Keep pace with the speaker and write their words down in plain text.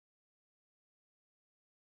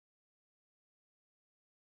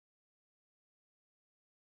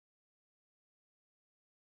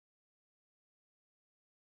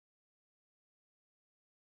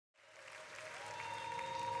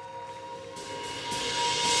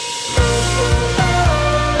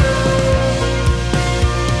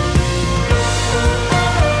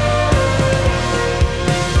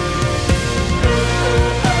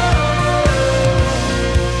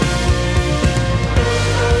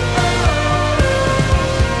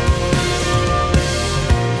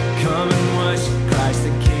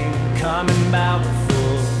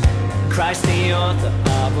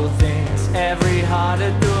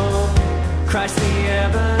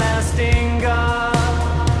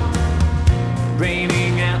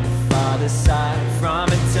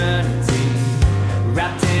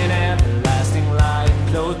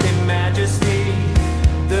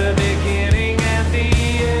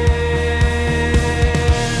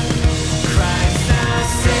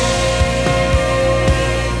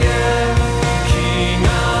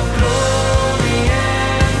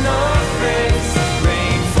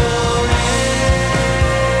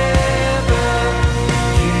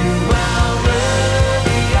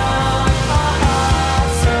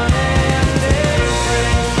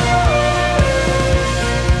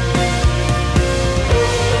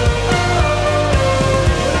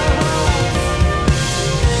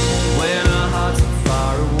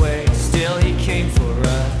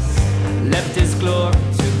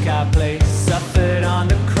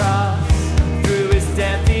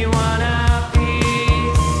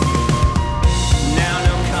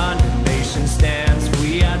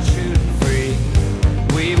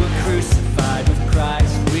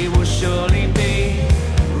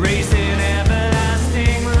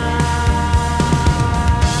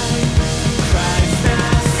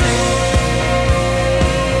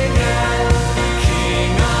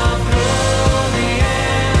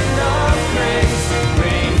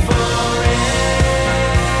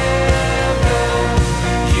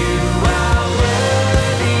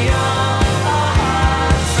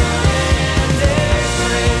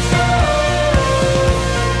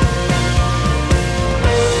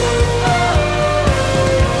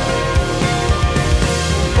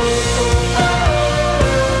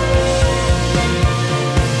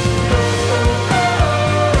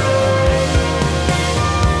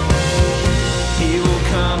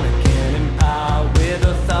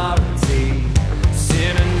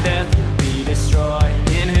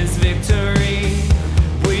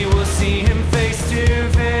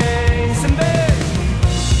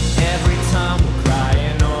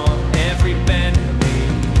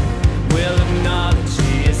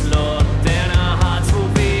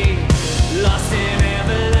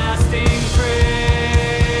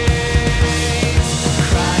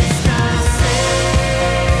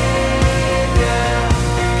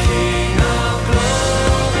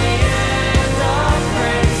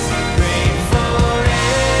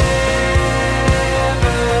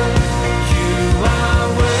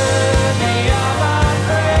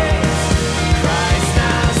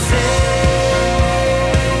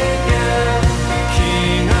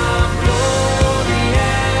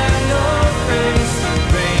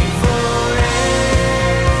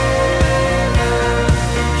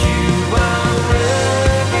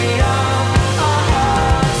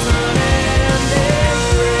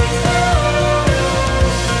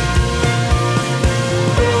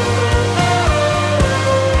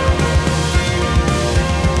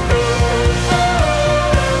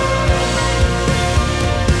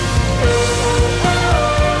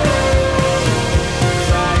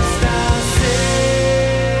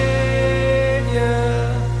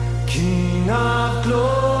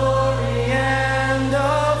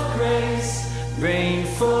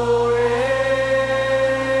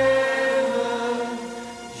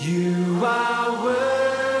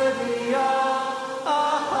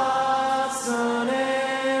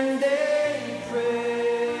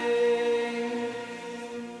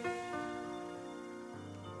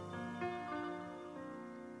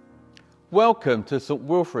Welcome to St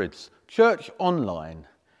Wilfrid's Church Online.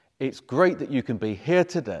 It's great that you can be here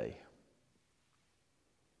today.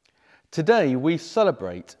 Today we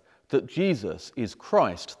celebrate that Jesus is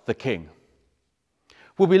Christ the King.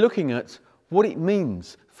 We'll be looking at what it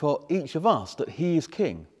means for each of us that he is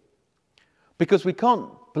King, because we can't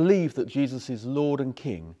believe that Jesus is Lord and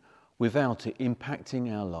King without it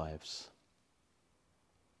impacting our lives.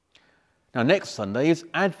 Now, next Sunday is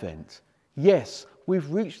Advent. Yes, we've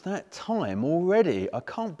reached that time already. I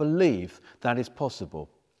can't believe that is possible.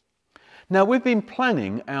 Now, we've been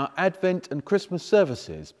planning our Advent and Christmas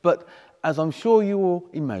services, but as I'm sure you will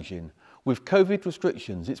imagine, with COVID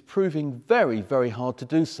restrictions, it's proving very, very hard to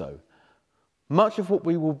do so. Much of what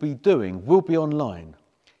we will be doing will be online.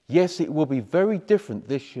 Yes, it will be very different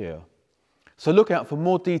this year. So look out for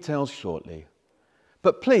more details shortly.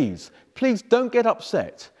 But please don't get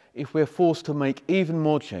upset if we're forced to make even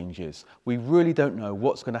more changes. We really don't know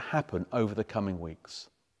what's going to happen over the coming weeks.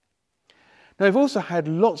 Now, we've also had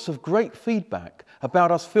lots of great feedback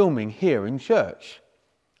about us filming here in church.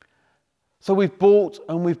 So we've bought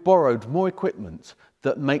and we've borrowed more equipment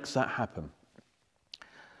that makes that happen.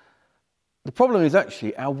 The problem is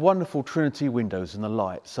actually our wonderful Trinity windows and the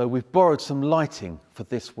light, so we've borrowed some lighting for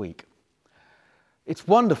this week. It's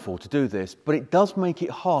wonderful to do this, but it does make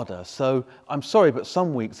it harder, so I'm sorry, but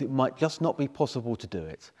some weeks it might just not be possible to do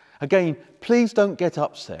it. Again, please don't get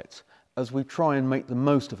upset as we try and make the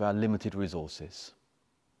most of our limited resources.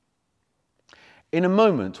 In a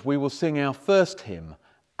moment, we will sing our first hymn,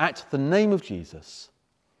 At the Name of Jesus.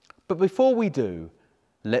 But before we do,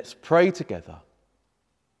 let's pray together.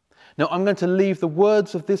 Now, I'm going to leave the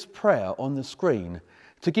words of this prayer on the screen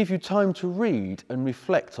to give you time to read and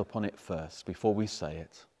reflect upon it first before we say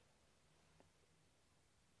it.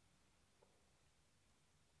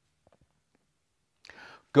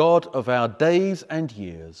 God of our days and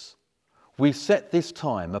years, we set this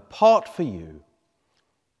time apart for you.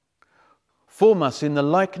 Form us in the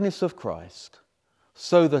likeness of Christ,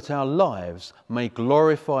 so that our lives may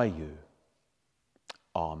glorify you.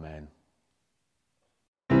 Amen.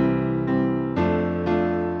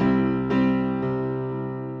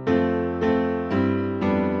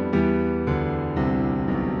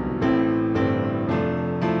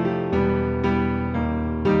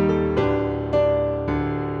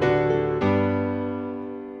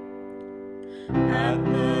 At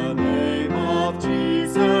the name of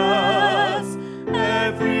Jesus,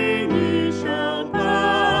 every knee shall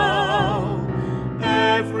bow,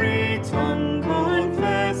 every tongue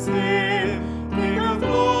confess His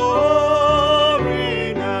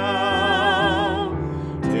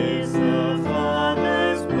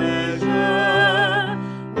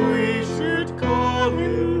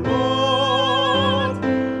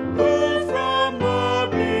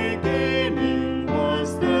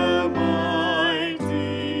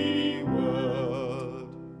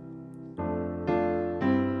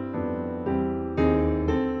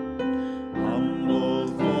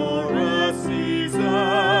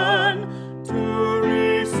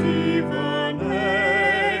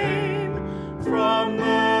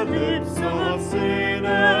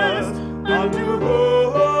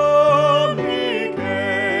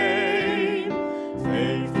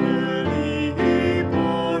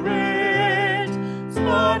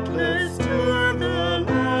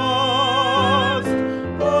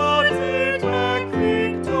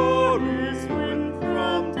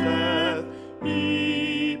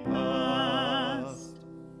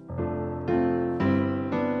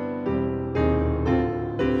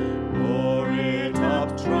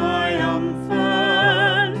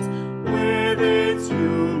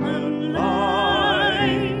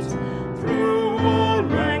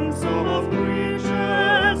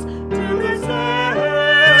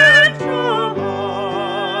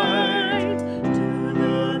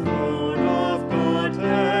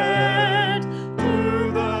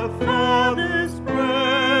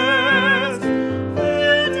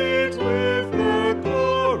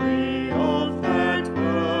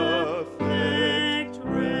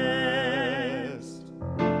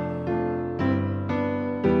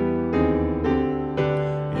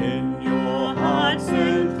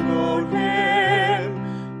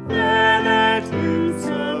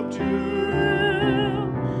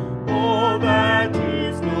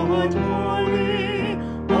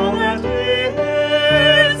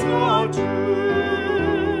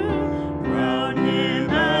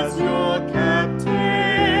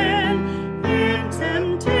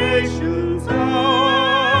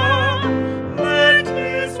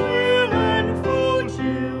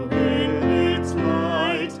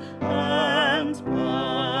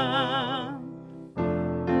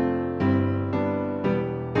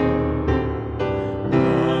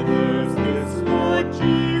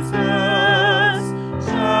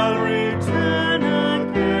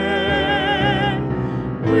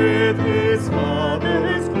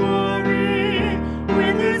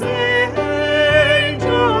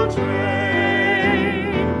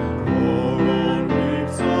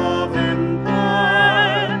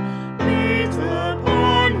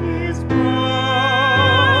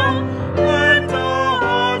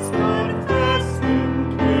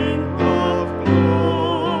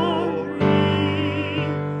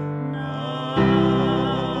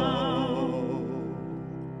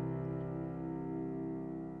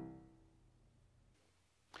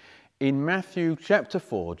In Matthew chapter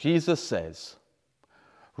 4, Jesus says,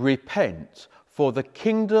 "Repent, for the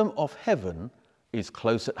kingdom of heaven is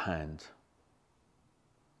close at hand."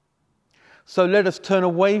 So let us turn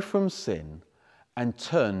away from sin and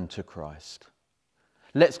turn to Christ.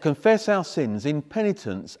 Let's confess our sins in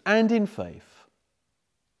penitence and in faith.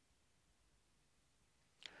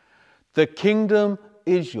 The kingdom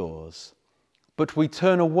is yours, but we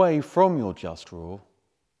turn away from your just rule.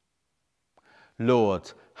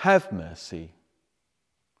 Lord, have mercy.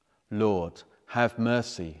 Lord, have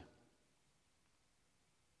mercy.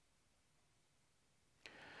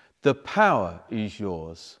 The power is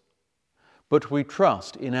yours, but we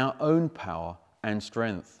trust in our own power and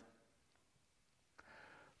strength.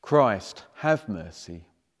 Christ, have mercy.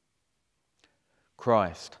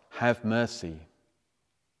 Christ, have mercy.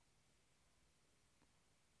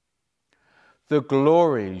 The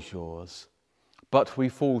glory is yours, but we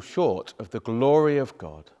fall short of the glory of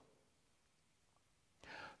God.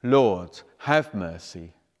 Lord, have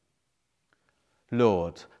mercy.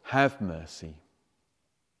 Lord, have mercy.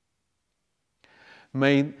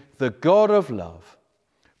 May the God of love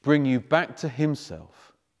bring you back to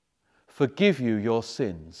himself, forgive you your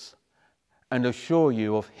sins, and assure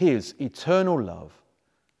you of his eternal love.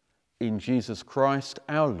 In Jesus Christ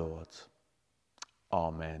our Lord.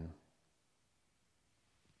 Amen.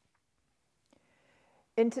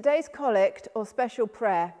 In today's collect or special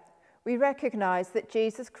prayer, we recognise that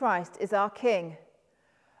Jesus Christ is our King.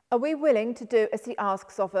 Are we willing to do as he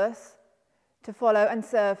asks of us, to follow and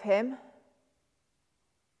serve him?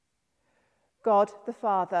 God the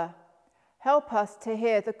Father, help us to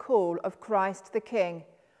hear the call of Christ the King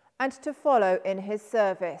and to follow in his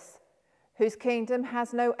service, whose kingdom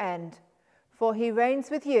has no end, for he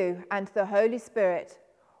reigns with you and the Holy Spirit,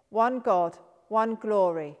 one God, one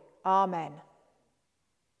glory. Amen.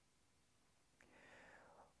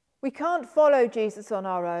 We can't follow Jesus on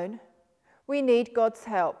our own. We need God's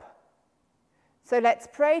help. So let's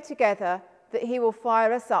pray together that he will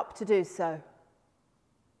fire us up to do so.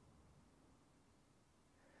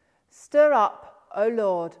 Stir up, O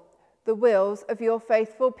Lord, the wills of your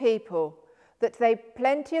faithful people, that they,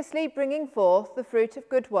 plenteously bringing forth the fruit of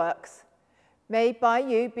good works, may by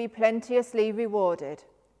you be plenteously rewarded.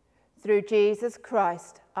 Through Jesus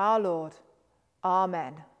Christ our Lord.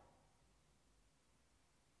 Amen.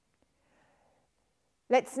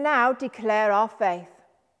 Let's now declare our faith.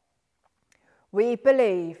 We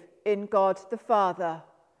believe in God the Father,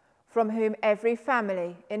 from whom every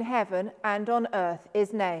family in heaven and on earth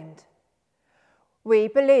is named. We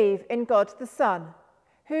believe in God the Son,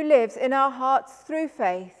 who lives in our hearts through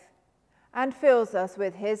faith and fills us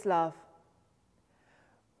with his love.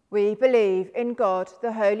 We believe in God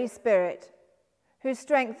the Holy Spirit, who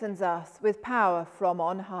strengthens us with power from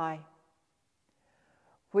on high.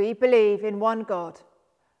 We believe in one God,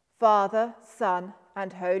 Father, Son,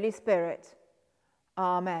 and Holy Spirit.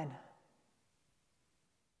 Amen.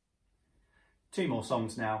 2 more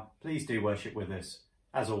songs now. Please do worship with us.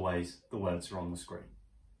 As always, the words are on the screen.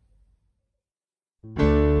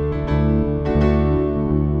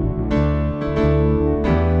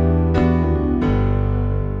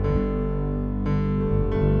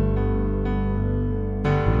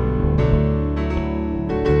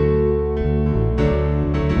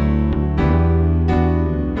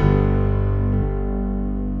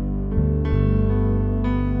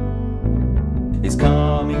 Is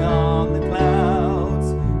coming on the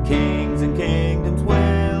clouds, kings and kingdoms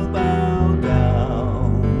will bow down.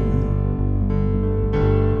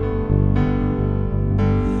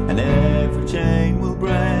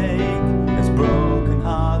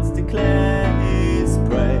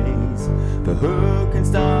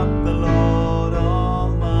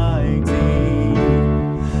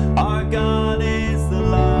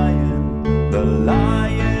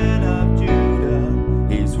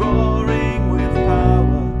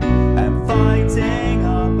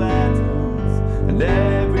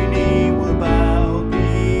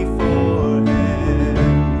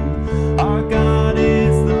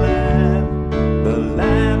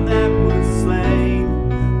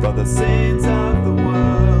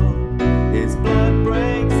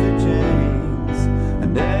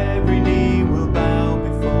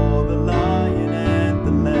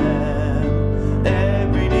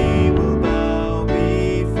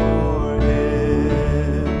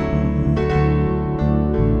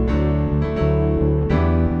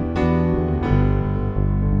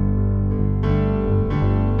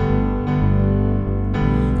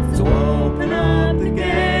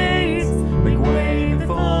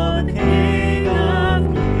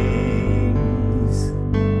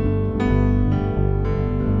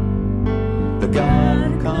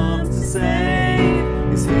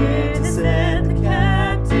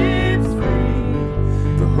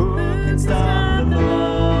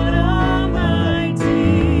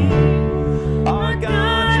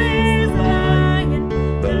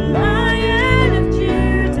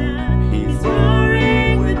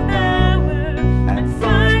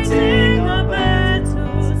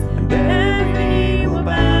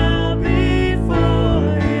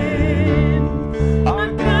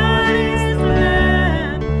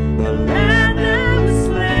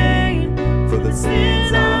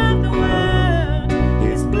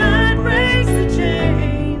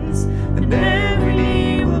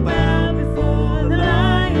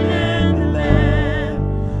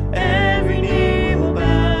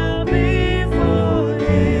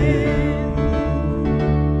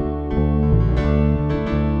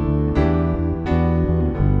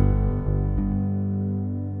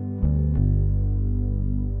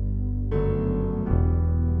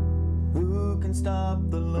 can stop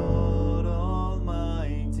the Lord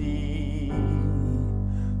Almighty?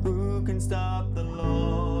 Who can stop the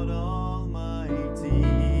Lord Almighty?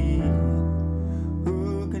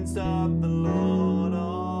 Who can stop the Lord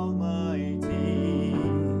Almighty?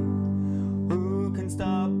 Who can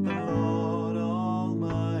stop the Lord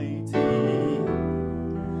Almighty?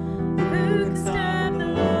 Who can stop the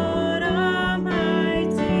Lord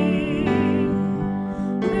Almighty?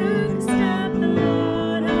 Who can stop the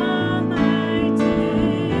Lord Almighty?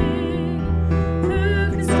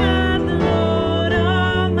 Who can stop the Lord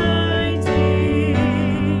Almighty?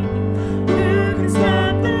 Who can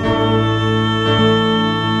stop the Lord?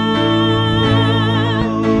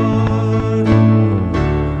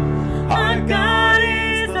 Our God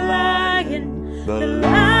is the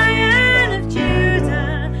Lion of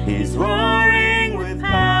Judah. He's roaring with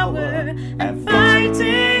power and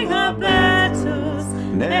fighting our battles,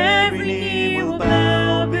 and every knee will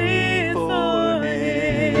bow before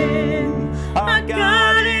him. Our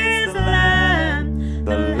God is the Lamb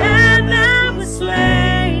that was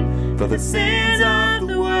slain for the sins of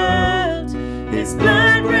the world. His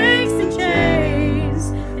blood breaks the chains,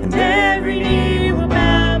 and every knee will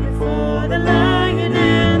bow before the Lion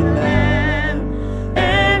and the Lamb.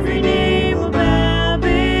 Every knee will bow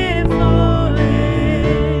before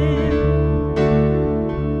him.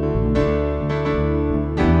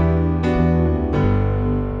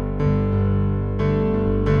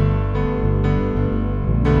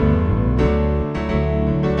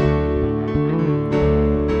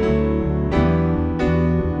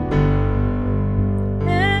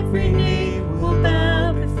 Every knee will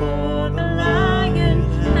bow before the Lion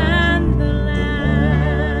and the Lamb.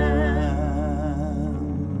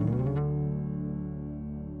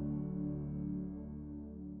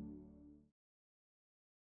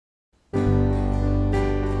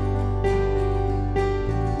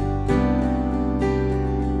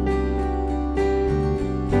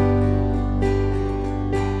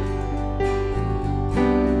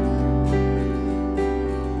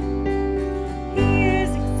 He is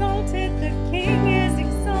exalted, the King is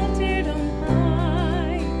exalted on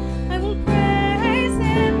high. I will praise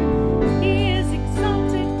him. He is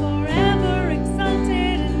exalted, forever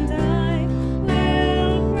exalted, and I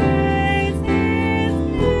will praise his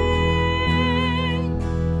name.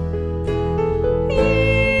 He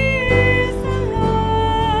is the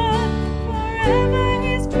Lord, forever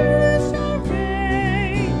his truth shall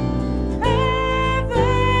reign.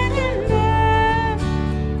 Heaven and earth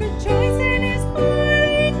rejoice in his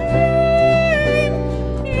holy name.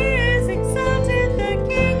 He is exalted, the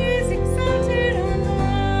King is exalted on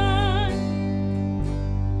high.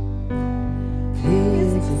 He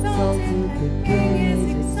is exalted, the King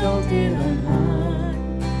is exalted on high.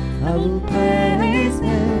 I will praise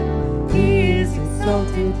him. He is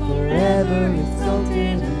exalted, forever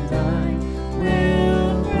exalted, and I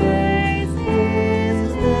will praise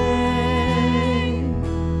his name.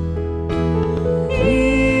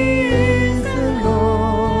 He is the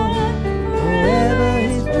Lord, forever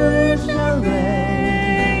his truth shall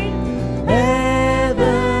reign.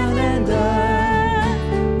 Heaven and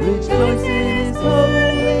earth rejoice in his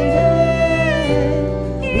holy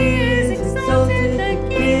name. He is exalted, the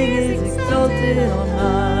King is exalted on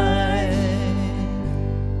high.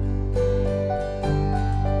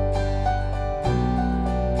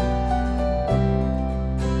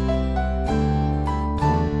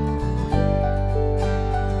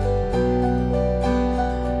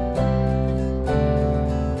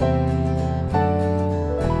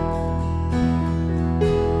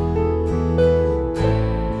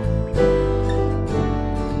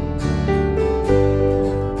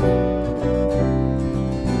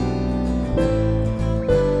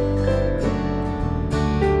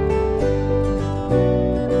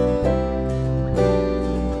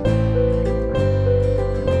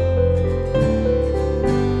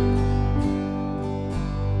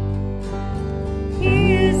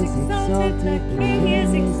 He is exalted, the King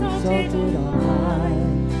is exalted on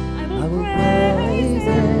high. I will praise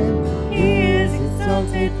him. He is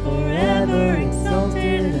exalted, forever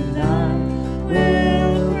exalted, and I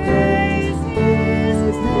will praise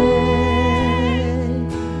his name.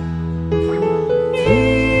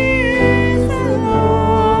 He is the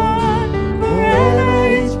Lord, forever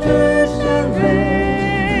his truth shall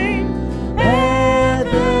reign.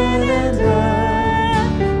 Heaven and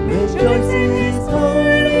earth rejoice in his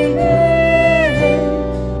holy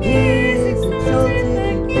name. He is exalted.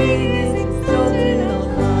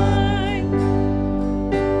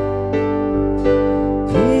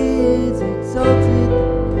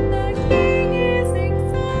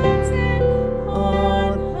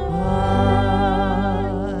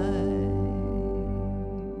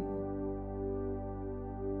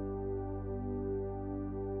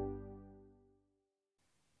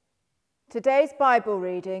 Today's Bible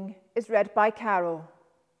reading is read by Carol.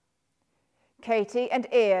 Katie and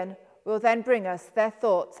Ian will then bring us their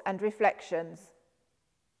thoughts and reflections.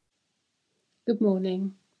 Good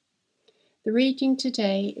morning. The reading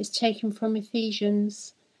today is taken from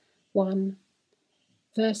Ephesians 1,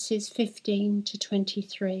 verses 15 to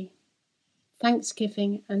 23.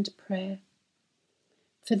 Thanksgiving and prayer.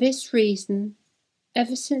 For this reason,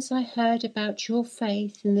 ever since I heard about your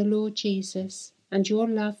faith in the Lord Jesus and your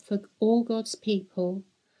love for all God's people,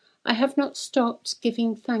 I have not stopped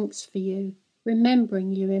giving thanks for you,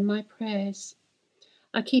 remembering you in my prayers.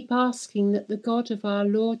 I keep asking that the God of our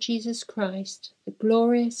Lord Jesus Christ, the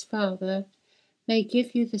glorious Father, may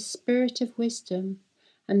give you the spirit of wisdom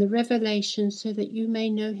and the revelation so that you may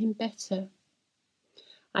know him better.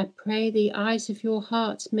 I pray the eyes of your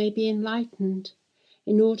hearts may be enlightened,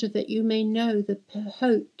 in order that you may know the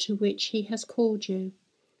hope to which he has called you,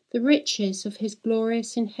 the riches of his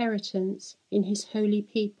glorious inheritance in his holy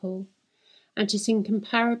people, and his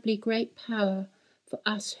incomparably great power for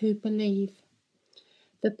us who believe.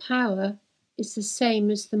 The power is the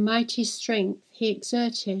same as the mighty strength he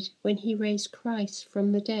exerted when he raised Christ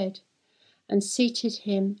from the dead and seated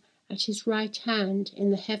him at his right hand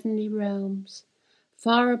in the heavenly realms,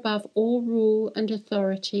 far above all rule and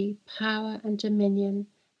authority, power and dominion,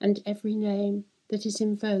 and every name that is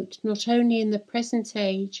invoked, not only in the present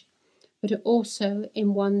age, but also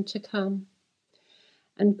in one to come.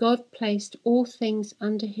 And God placed all things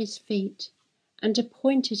under his feet, and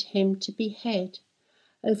appointed him to be head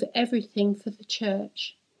over everything for the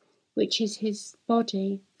church, which is his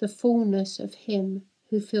body, the fullness of him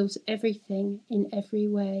who fills everything in every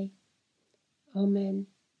way. Amen.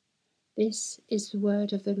 This is the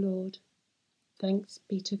word of the Lord. Thanks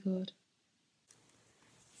be to God.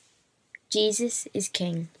 Jesus is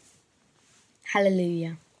King.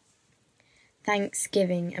 Hallelujah.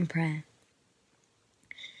 Thanksgiving and prayer.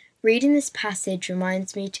 Reading this passage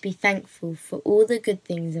reminds me to be thankful for all the good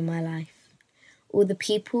things in my life, all the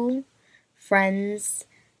people, friends,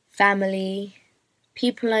 family,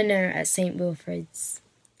 people I know at St. Wilfrid's.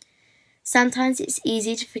 Sometimes it's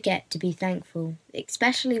easy to forget to be thankful,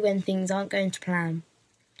 especially when things aren't going to plan.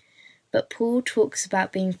 But Paul talks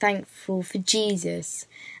about being thankful for Jesus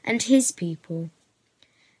and his people,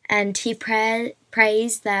 and he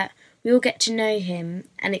prays that we all get to know him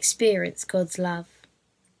and experience God's love.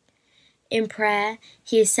 In prayer,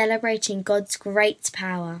 he is celebrating God's great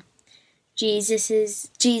power, Jesus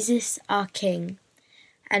our King,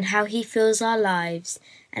 and how he fills our lives,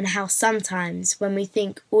 and how sometimes when we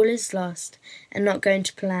think all is lost and not going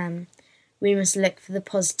to plan, we must look for the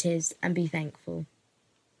positives and be thankful.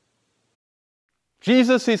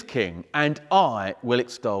 Jesus is King, and I will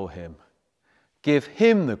extol him. Give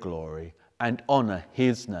him the glory and honour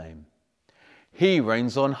his name. He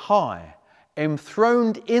reigns on high,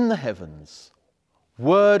 enthroned in the heavens.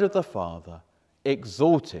 Word of the Father,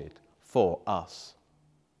 exalted for us.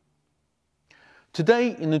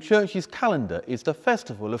 Today in the Church's calendar is the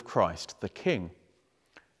festival of Christ the King.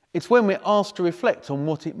 It's when we're asked to reflect on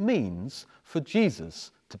what it means for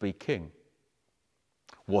Jesus to be King.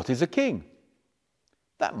 What is a king?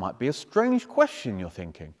 That might be a strange question, you're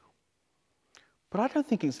thinking. But I don't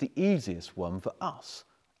think it's the easiest one for us,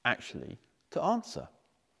 actually, to answer.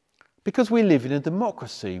 Because we live in a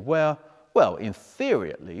democracy where, well, in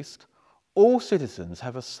theory at least, all citizens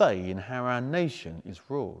have a say in how our nation is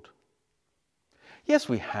ruled. Yes,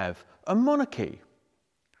 we have a monarchy.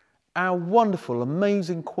 Our wonderful,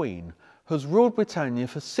 amazing Queen has ruled Britannia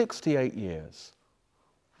for 68 years.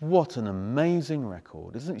 What an amazing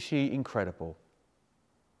record, isn't she incredible?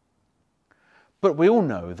 But we all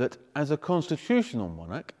know that as a constitutional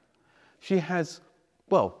monarch, she has,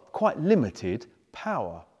 well, quite limited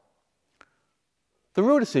power. The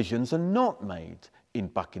real decisions are not made in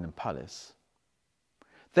Buckingham Palace.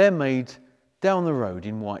 They're made down the road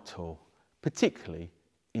in Whitehall, particularly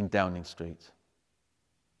in Downing Street.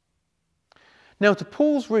 Now, to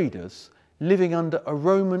Paul's readers living under a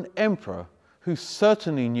Roman emperor who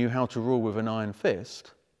certainly knew how to rule with an iron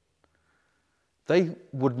fist, they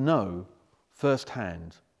would know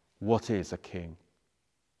firsthand what is a king.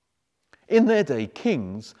 In their day,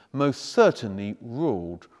 kings most certainly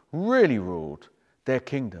ruled, really ruled, their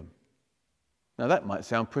kingdom. Now that might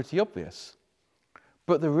sound pretty obvious,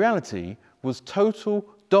 but the reality was total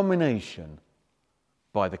domination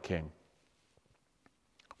by the king.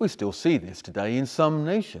 We still see this today in some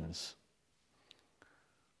nations.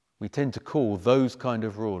 We tend to call those kind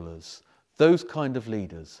of rulers, those kind of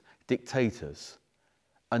leaders, dictators,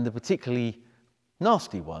 and the particularly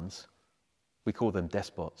nasty ones, we call them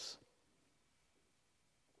despots.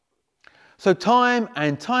 So time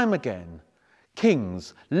and time again,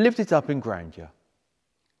 kings lived it up in grandeur.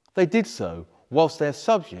 They did so whilst their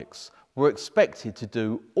subjects were expected to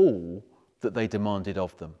do all that they demanded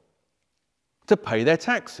of them. To pay their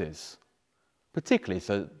taxes, particularly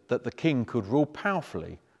so that the king could rule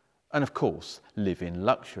powerfully and, of course, live in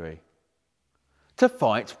luxury. To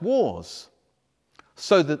fight wars,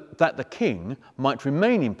 so that the king might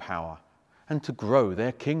remain in power and to grow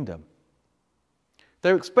their kingdom.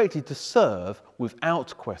 They're expected to serve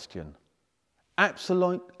without question.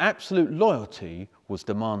 Absolute loyalty was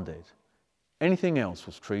demanded. Anything else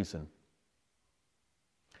was treason.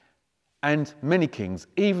 And many kings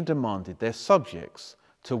even demanded their subjects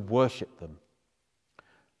to worship them.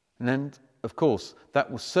 And of course,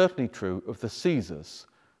 that was certainly true of the Caesars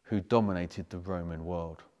who dominated the Roman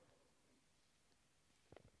world.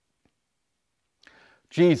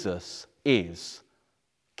 Jesus is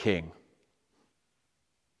king.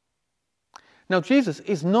 Now, Jesus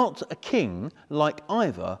is not a king like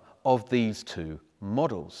either of these two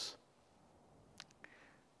models,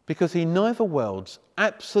 because he neither wields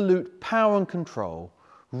absolute power and control,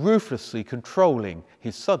 ruthlessly controlling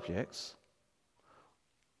his subjects,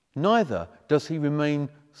 neither does he remain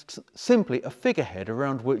simply a figurehead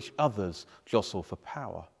around which others jostle for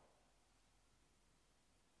power.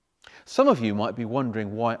 Some of you might be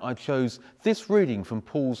wondering why I chose this reading from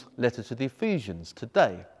Paul's letter to the Ephesians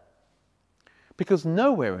today, because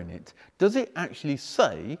nowhere in it does it actually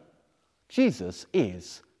say Jesus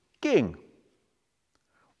is king.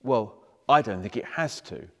 Well, I don't think it has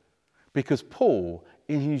to, because Paul,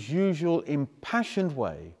 in his usual impassioned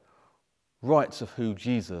way, writes of who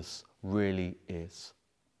Jesus really is.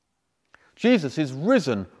 Jesus is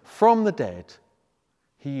risen from the dead.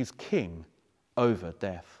 He is king over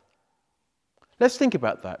death. Let's think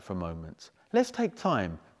about that for a moment. Let's take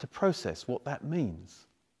time to process what that means.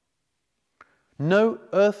 No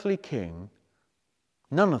earthly king,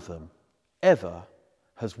 none of them, ever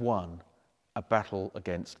has won a battle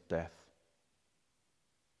against death.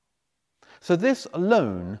 So this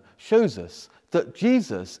alone shows us that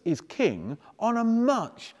Jesus is king on a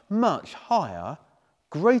much, much higher,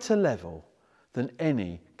 greater level than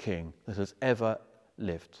any king that has ever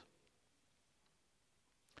lived.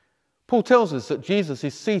 Paul tells us that Jesus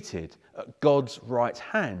is seated at God's right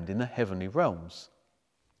hand in the heavenly realms.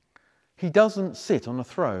 He doesn't sit on a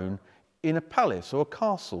throne in a palace or a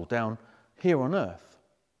castle down here on earth.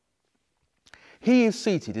 He is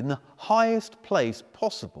seated in the highest place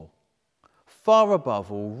possible, far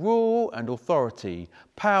above all rule and authority,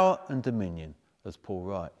 power and dominion, as Paul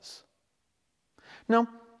writes. Now,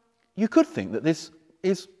 you could think that this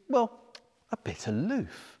is, well, a bit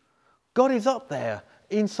aloof. God is up there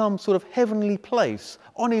in some sort of heavenly place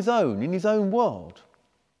on his own, in his own world.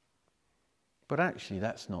 But actually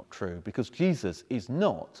that's not true, because Jesus is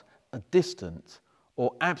not a distant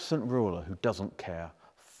or absent ruler who doesn't care.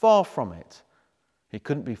 Far from it. He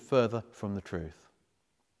couldn't be further from the truth.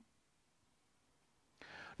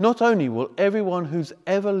 Not only will everyone who's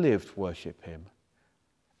ever lived worship him,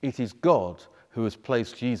 it is God who has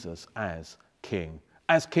placed Jesus as King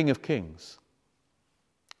of Kings.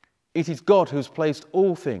 It is God who has placed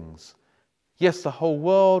all things, yes, the whole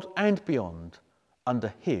world and beyond,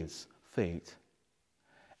 under his feet.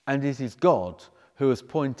 And it is God who has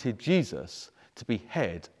appointed Jesus to be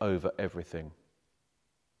head over everything.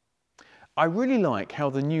 I really like how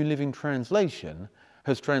the New Living Translation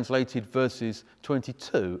has translated verses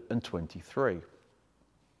 22 and 23.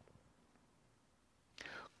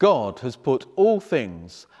 God has put all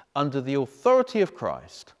things under the authority of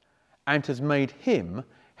Christ and has made him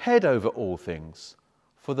head over all things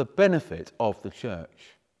for the benefit of the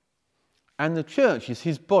church. And the church is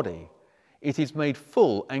his body. It is made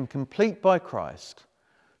full and complete by Christ,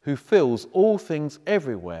 who fills all things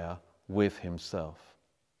everywhere with himself.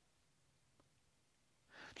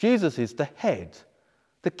 Jesus is the head,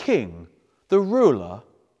 the king, the ruler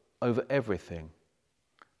over everything.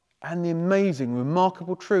 And the amazing,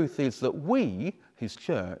 remarkable truth is that we, his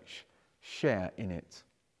church, share in it.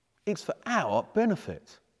 It's for our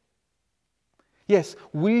benefit. Yes,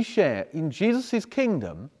 we share in Jesus'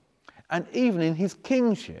 kingdom and even in his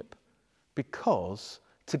kingship, because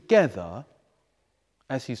together,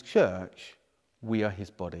 as his church, we are his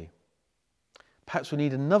body. Perhaps we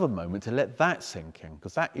need another moment to let that sink in,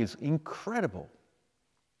 because that is incredible.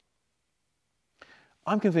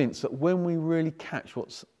 I'm convinced that when we really catch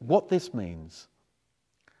what this means,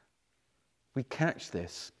 we catch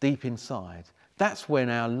this deep inside, that's when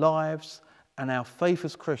our lives and our faith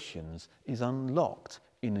as Christians is unlocked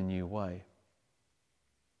in a new way.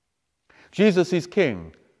 Jesus is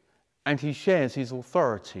king, and he shares his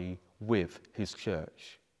authority with his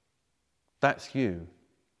church. That's you,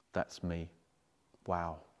 that's me.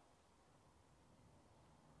 Wow.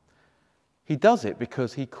 He does it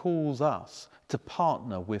because he calls us to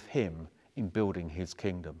partner with him in building his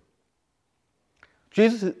kingdom.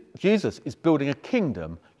 Jesus is building a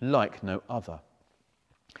kingdom like no other.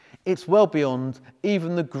 It's well beyond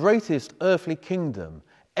even the greatest earthly kingdom,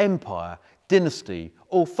 empire, dynasty,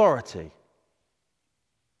 authority.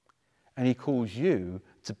 And he calls you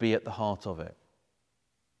to be at the heart of it.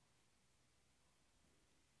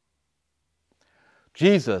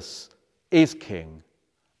 Jesus is King,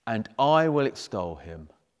 and I will extol him.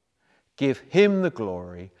 Give him the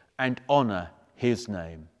glory and honour his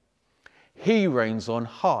name. He reigns on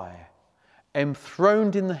high,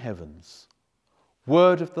 enthroned in the heavens.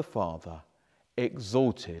 Word of the Father,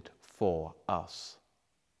 exalted for us.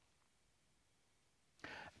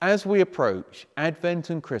 As we approach Advent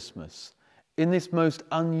and Christmas in this most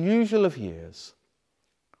unusual of years,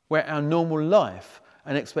 where our normal life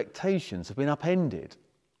and expectations have been upended,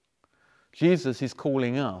 Jesus is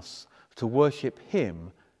calling us to worship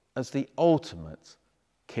him as the ultimate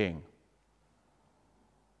King.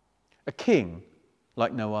 A king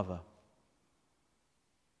like no other.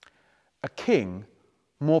 A king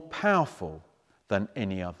more powerful than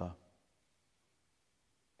any other.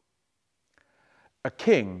 A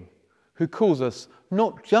king who calls us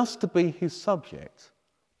not just to be his subject,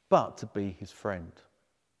 but to be his friend.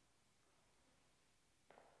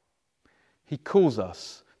 He calls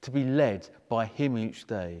us to be led by him each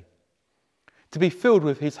day, to be filled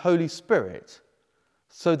with his Holy Spirit,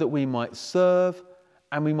 so that we might serve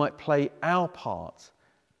and we might play our part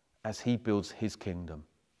as he builds his kingdom.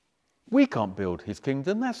 We can't build his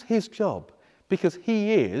kingdom, that's his job, because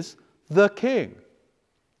he is the King.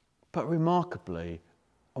 But remarkably,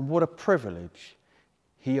 and what a privilege,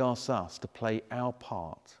 he asks us to play our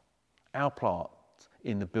part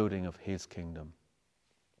in the building of his kingdom.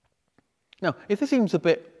 Now, if this seems a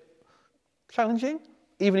bit challenging,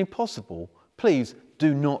 even impossible, please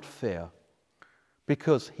do not fear,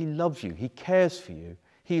 because he loves you, he cares for you,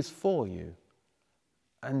 he is for you,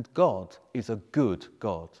 and God is a good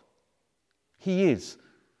God. He is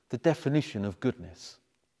the definition of goodness.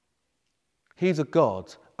 He's a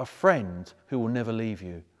God, a friend who will never leave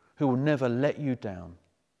you, who will never let you down.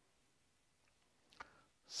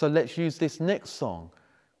 So let's use this next song.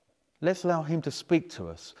 Let's allow him to speak to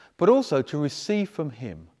us, but also to receive from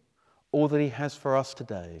him all that he has for us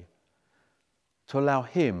today, to allow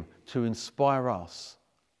him to inspire us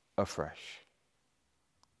afresh.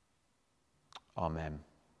 Amen.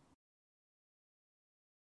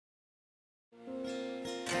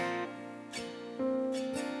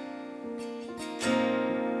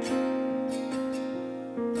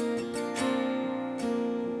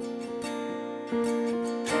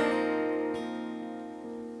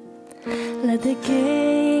 Let the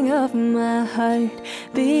King of my heart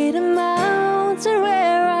be the mountain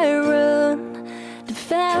where I run, the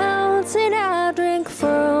fountain I drink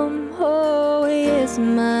from. Oh, he is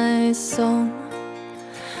my song.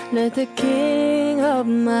 Let the King of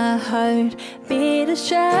my heart be the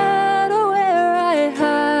shadow where I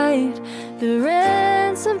hide, the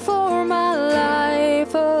ransom for my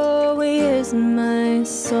life. Oh, he is my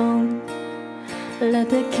song. Let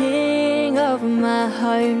the King of my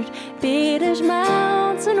heart be the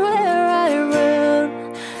mountain where I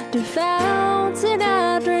run, the fountain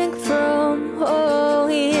I drink from. Oh,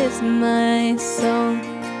 he is my song.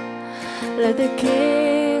 Let the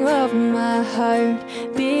King of my heart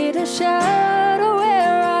be the shadow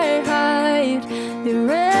where I hide, the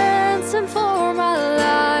ransom for my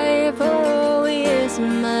life. Oh, he is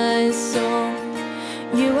my song.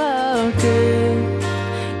 You are good,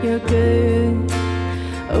 you're good.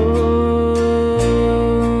 Oh,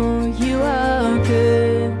 you are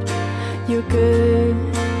good, you're good.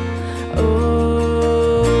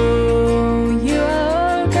 Oh, you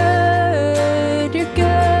are good, you're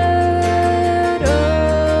good. Oh,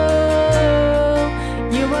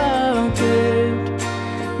 you are good,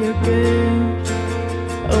 you're good.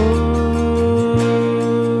 Oh,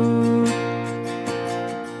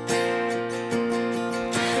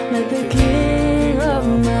 let the King of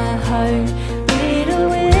my heart be the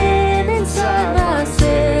wind inside my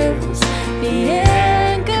sails, the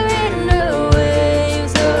anchor in the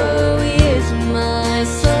waves. Oh, he is my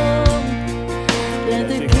song. Let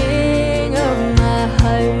the King of my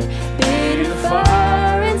heart be the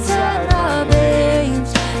fire inside my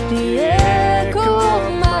veins, the echo of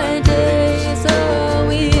my days. Oh,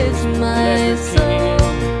 he is my song.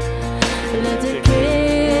 Let the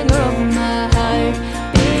King of my heart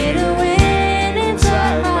be the wind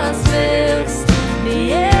inside my sails,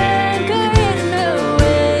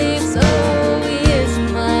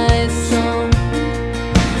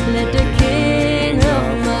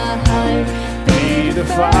 the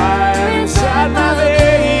fire inside my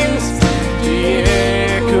veins, the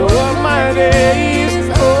echo of my days.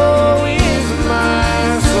 Oh, is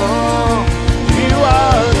my song. You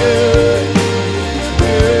are good,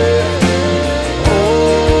 good.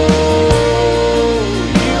 Oh,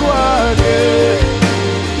 you are good,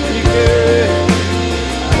 you're good.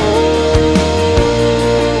 Oh,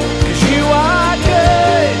 'cause you are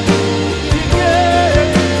good, you're good.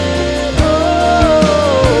 Oh,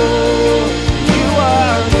 you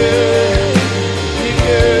are good, you're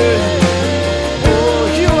good. Oh,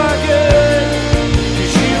 you are good,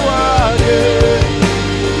 'cause you are good,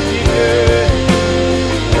 you're good.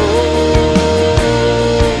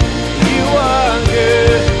 Oh, you are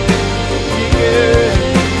good, you're good.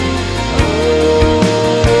 Oh,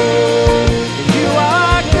 you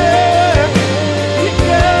are good, you're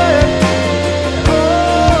good. Oh,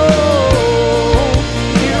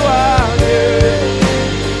 you are good,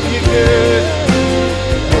 you're good.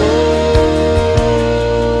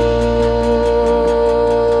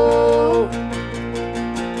 Oh,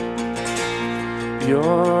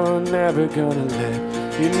 you're never gonna let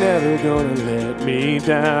me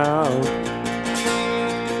down.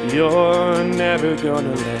 You're never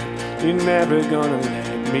gonna let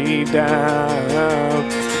me down.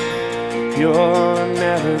 You're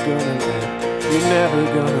never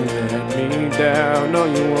gonna let me down. No,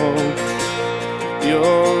 you won't.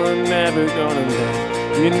 You're never gonna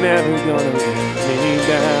let me down. You're never gonna let me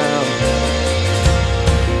down.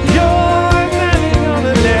 You're never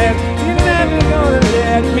gonna let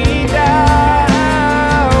me down.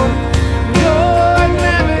 You're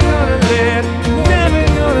never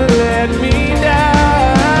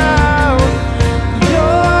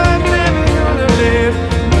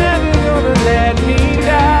gonna let me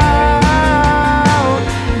down.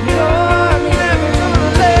 You're never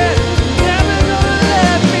gonna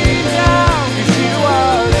let me down. 'Cause you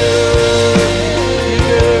are good, you're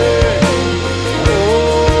good.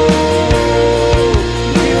 Oh,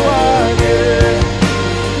 you are good,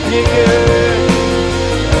 you're good.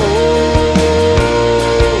 Oh,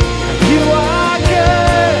 you are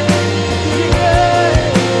good, you're good.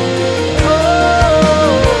 Oh,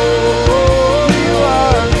 you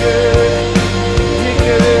are good, you're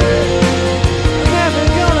good. Never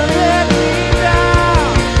gonna let me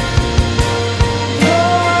down.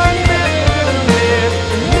 You're never gonna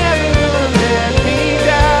let me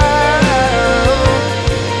down.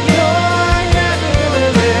 You're never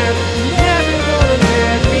gonna let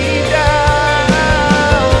me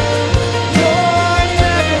down. You're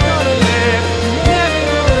never gonna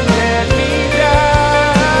let me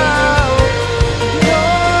down.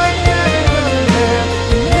 You're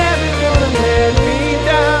never gonna let me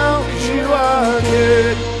down. 'Cause you are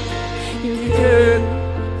good, you're good.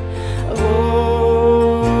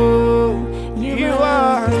 Oh, you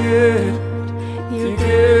are good, you're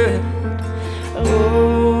good.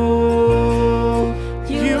 Oh,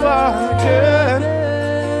 you are good,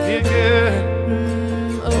 you're good.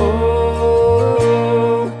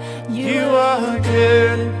 Oh, you are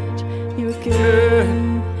good, you're good.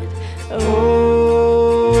 Oh.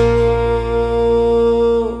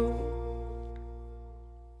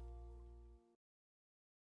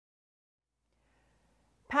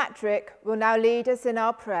 Patrick will now lead us in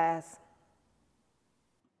our prayers.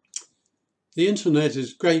 The internet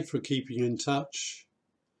is great for keeping in touch,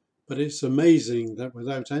 but it's amazing that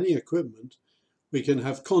without any equipment, we can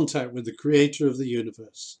have contact with the creator of the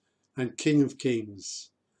universe and King of Kings.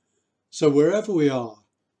 So wherever we are,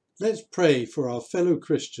 let's pray for our fellow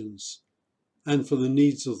Christians and for the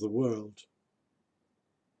needs of the world.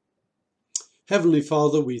 Heavenly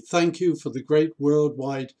Father, we thank you for the great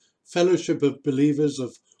worldwide fellowship of believers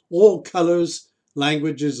of all colours,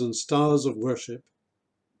 languages and styles of worship.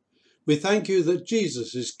 We thank you that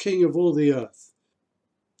Jesus is King of all the earth.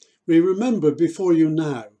 We remember before you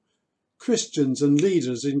now Christians and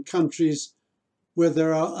leaders in countries where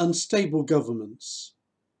there are unstable governments,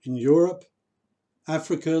 in Europe,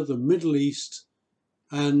 Africa, the Middle East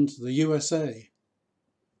and the USA.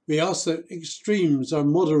 We ask that extremes are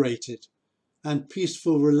moderated and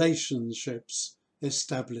peaceful relationships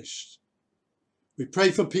established. We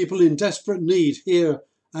pray for people in desperate need here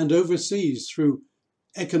and overseas through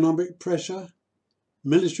economic pressure,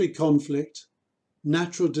 military conflict,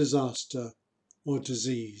 natural disaster or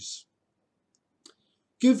disease.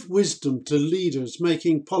 Give wisdom to leaders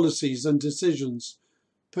making policies and decisions,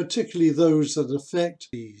 particularly those that affect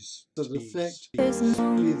these.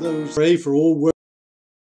 Pray for all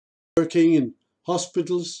working in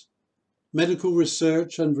hospitals, medical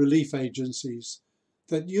research and relief agencies,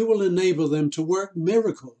 that you will enable them to work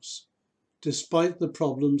miracles despite the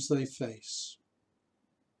problems they face.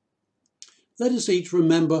 let us each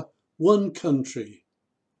remember one country,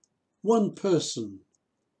 one person,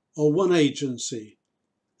 or one agency,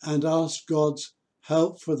 and ask God's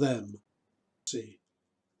help for them.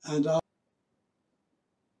 And ask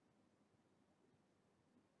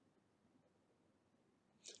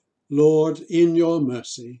Lord, in your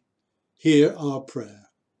mercy, hear our prayer.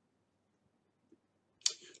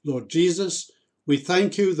 Lord Jesus, we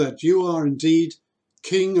thank you that you are indeed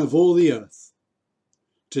King of all the earth.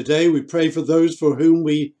 Today we pray for those for whom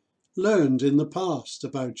we learned in the past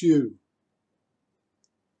about you.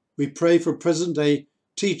 We pray for present-day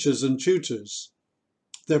teachers and tutors,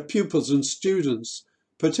 their pupils and students,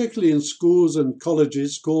 particularly in schools and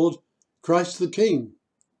colleges called Christ the King.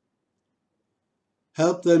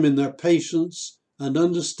 Help them in their patience and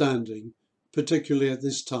understanding, particularly at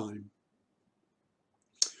this time.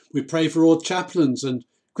 We pray for all chaplains and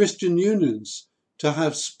Christian unions to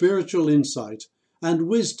have spiritual insight and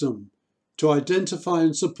wisdom to identify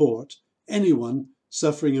and support anyone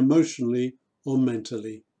suffering emotionally or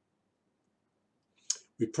mentally.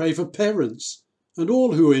 We pray for parents and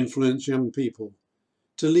all who influence young people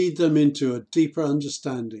to lead them into a deeper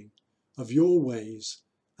understanding of your ways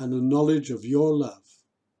and a knowledge of your love.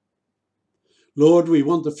 Lord, we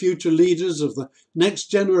want the future leaders of the next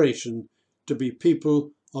generation to be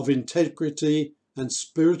people of integrity and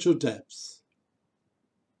spiritual depth.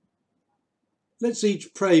 Let's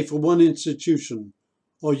each pray for one institution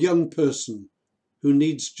or young person who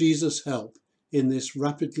needs Jesus' help in this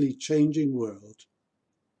rapidly changing world.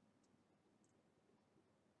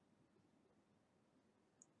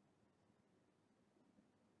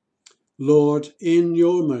 Lord, in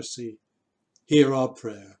your mercy, hear our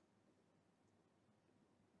prayer.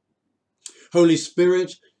 Holy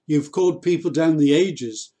Spirit, you've called people down the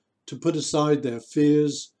ages to put aside their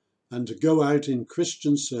fears and to go out in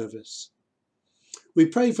Christian service. We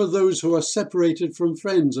pray for those who are separated from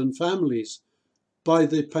friends and families by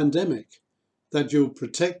the pandemic, that you'll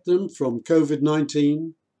protect them from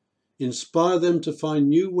COVID-19, inspire them to find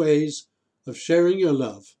new ways of sharing your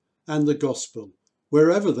love and the gospel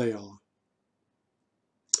wherever they are.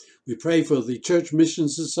 We pray for the Church Mission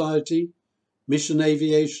Society, Mission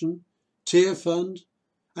Aviation, Tear Fund,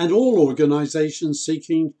 and all organisations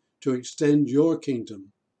seeking to extend your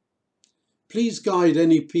kingdom. Please guide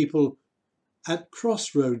any people at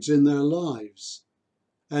crossroads in their lives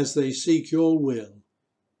as they seek your will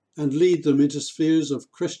and lead them into spheres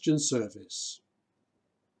of Christian service.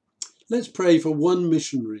 Let's pray for one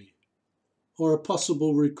missionary or a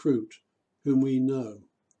possible recruit whom we know.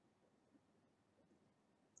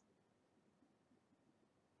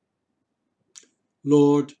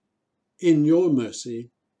 Lord, in your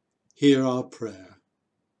mercy, hear our prayer.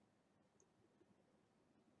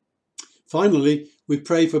 Finally, we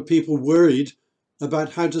pray for people worried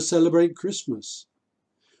about how to celebrate Christmas.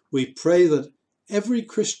 We pray that every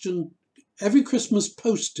Christmas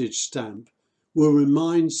postage stamp will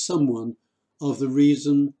remind someone of the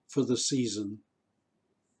reason for the season.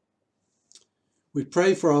 We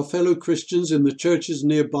pray for our fellow Christians in the churches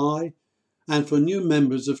nearby and for new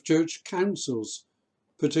members of church councils,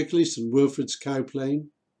 particularly St. Wilfrid's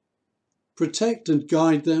Cowplain. Protect and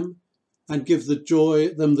guide them and give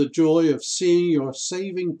them the joy of seeing your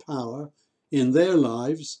saving power in their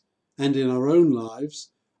lives and in our own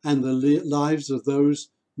lives and the lives of those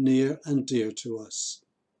near and dear to us,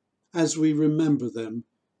 as we remember them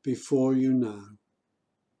before you now.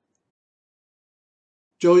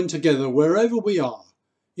 Join together wherever we are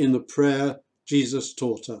in the prayer Jesus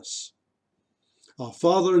taught us. Our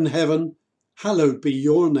Father in heaven, hallowed be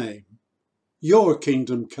your name. Your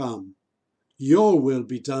kingdom come. Your will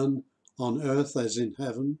be done on earth as in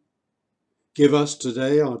heaven. Give us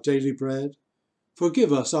today our daily bread.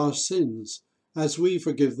 Forgive us our sins as we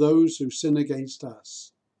forgive those who sin against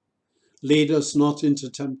us. Lead us not into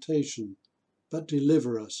temptation, but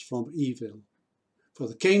deliver us from evil. For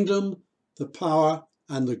the kingdom, the power,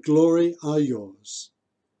 and the glory are yours,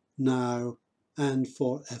 now and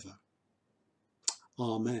forever.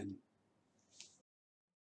 Amen.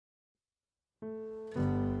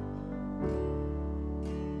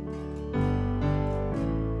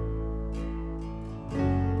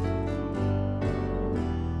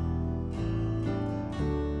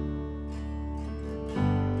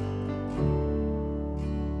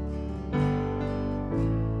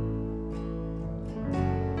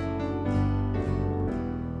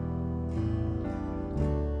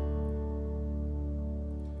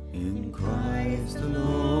 In Christ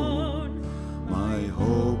alone, my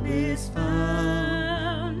hope is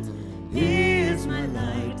found. He is my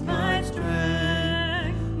light, my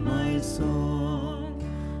strength, my song.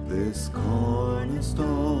 This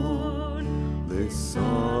cornerstone this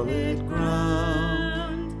solid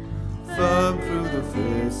ground, firm through the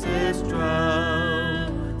fiercest drought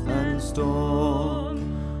and storm.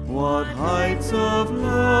 What heights of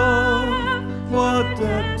love, what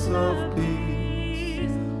depths of peace,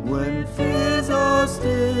 when fears are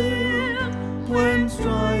still, when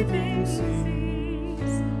striving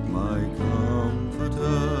cease. My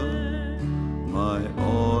comforter, my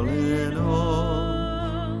all in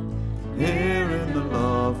all, here in the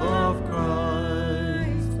love of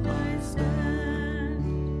Christ I stand.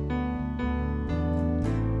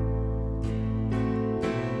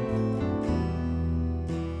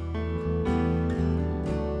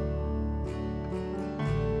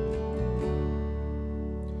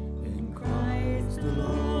 In Christ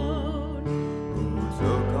alone, who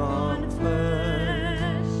took on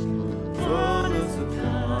flesh, fullness of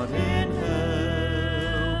God in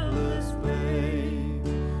helpless babe,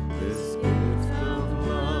 this gift of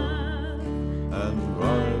love and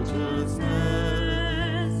righteousness,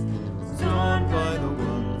 drawn by the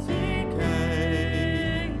ones he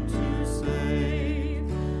came to save,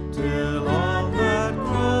 till on that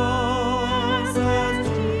cross as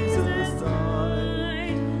Jesus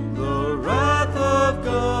died, the wrath of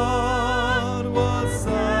God was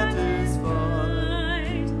satisfied,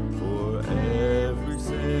 for every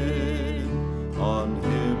sin on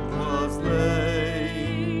him was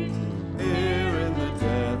laid. Here in the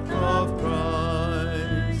death of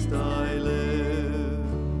Christ I live.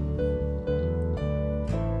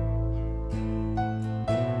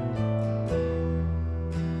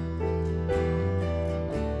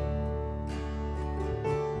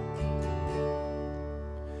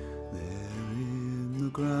 There in the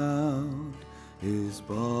ground his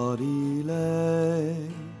body lay,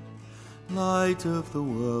 light of the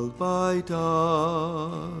world by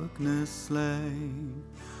darkness slain.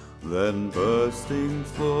 Then bursting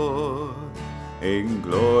forth in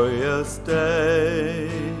glorious day,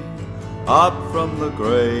 up from the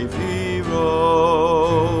grave he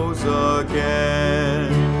rose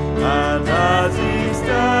again. And as he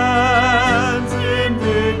stands in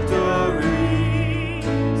victory,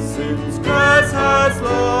 sin's curse has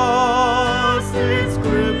lost its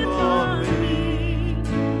grip on me.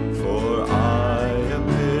 For I am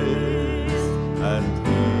his, and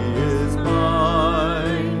he is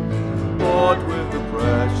mine, bought with the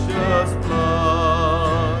precious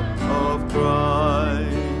blood of Christ.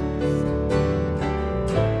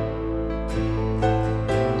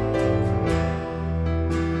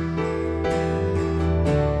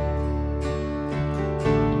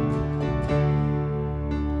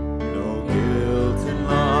 No guilt in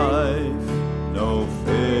life, no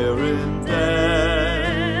fear in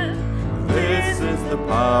death. This is the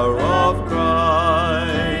power of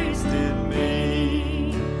Christ in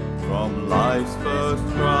me. From life's first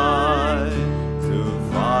cry to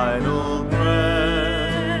final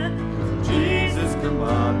breath, Jesus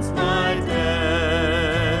commands my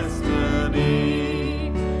destiny.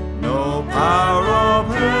 No power of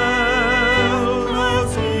hell, no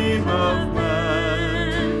scheme of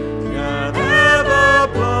man can ever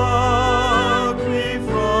pluck me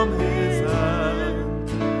from his hand,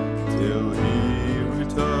 till he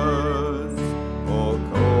returns or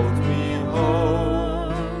calls me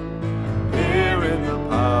home. Here in the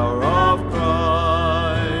power of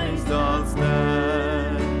Christ I'll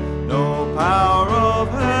stand. No power of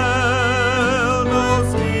hell, no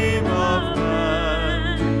scheme of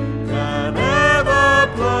man can ever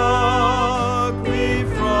pluck me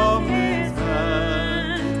from his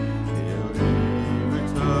hand, till he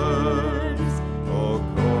returns or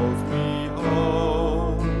calls me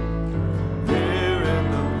home. Here in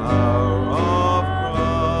the power of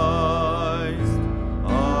Christ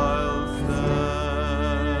I'll stand.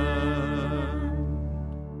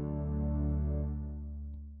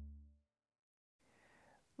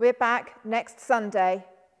 We're back next Sunday,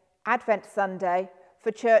 Advent Sunday,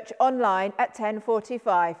 for church online at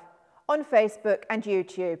 10:45 on Facebook and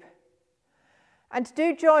YouTube. And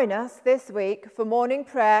do join us this week for morning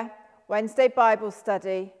prayer, Wednesday Bible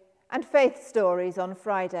study, and faith stories on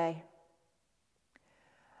Friday.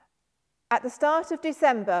 At the start of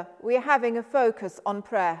December, we are having a focus on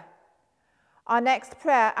prayer. Our next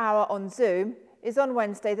prayer hour on Zoom is on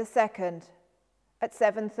Wednesday the 2nd at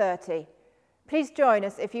 7:30. Please join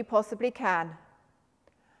us if you possibly can.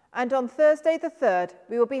 And on Thursday the 3rd,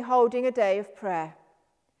 we will be holding a day of prayer.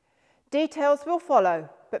 Details will follow,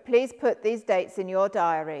 but please put these dates in your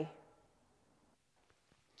diary.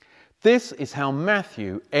 This is how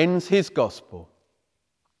Matthew ends his gospel.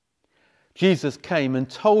 Jesus came and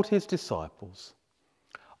told his disciples,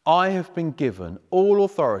 "I have been given all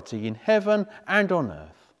authority in heaven and on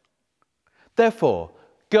earth. Therefore,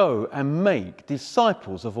 go and make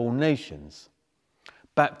disciples of all nations,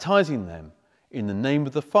 baptizing them in the name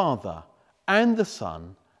of the Father and the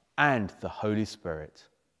Son and the Holy Spirit.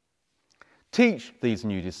 Teach these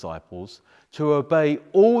new disciples to obey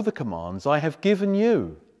all the commands I have given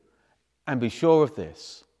you, and be sure of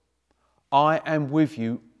this: I am with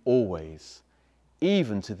you always,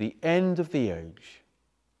 even to the end of the age.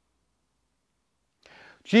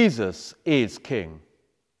 Jesus is King.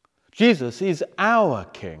 Jesus is our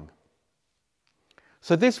King.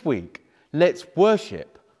 So this week, let's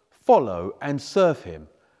worship, follow and serve him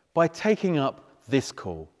by taking up this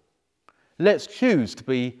call. Let's choose to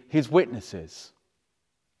be his witnesses.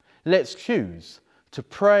 Let's choose to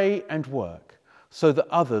pray and work so that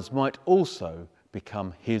others might also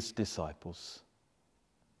become his disciples.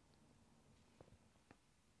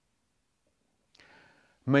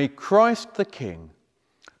 May Christ the King,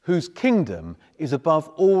 whose kingdom is above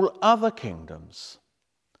all other kingdoms,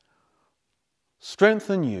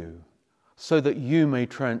 strengthen you so that you may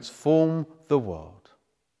transform the world.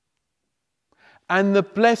 And the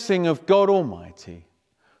blessing of God Almighty,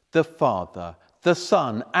 the Father, the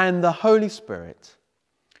Son, and the Holy Spirit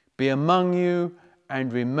be among you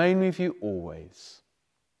and remain with you always.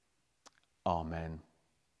 Amen.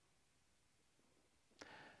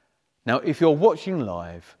 Now, if you're watching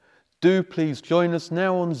live, do please join us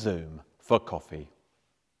now on Zoom for coffee.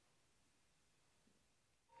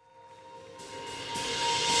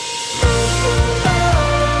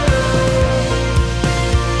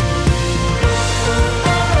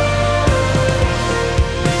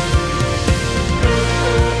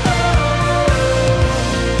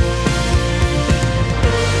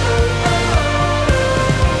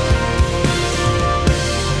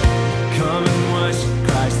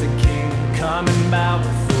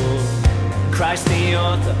 Christ the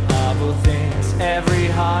author of all things, every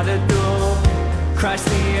heart adore. Christ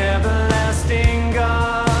the ever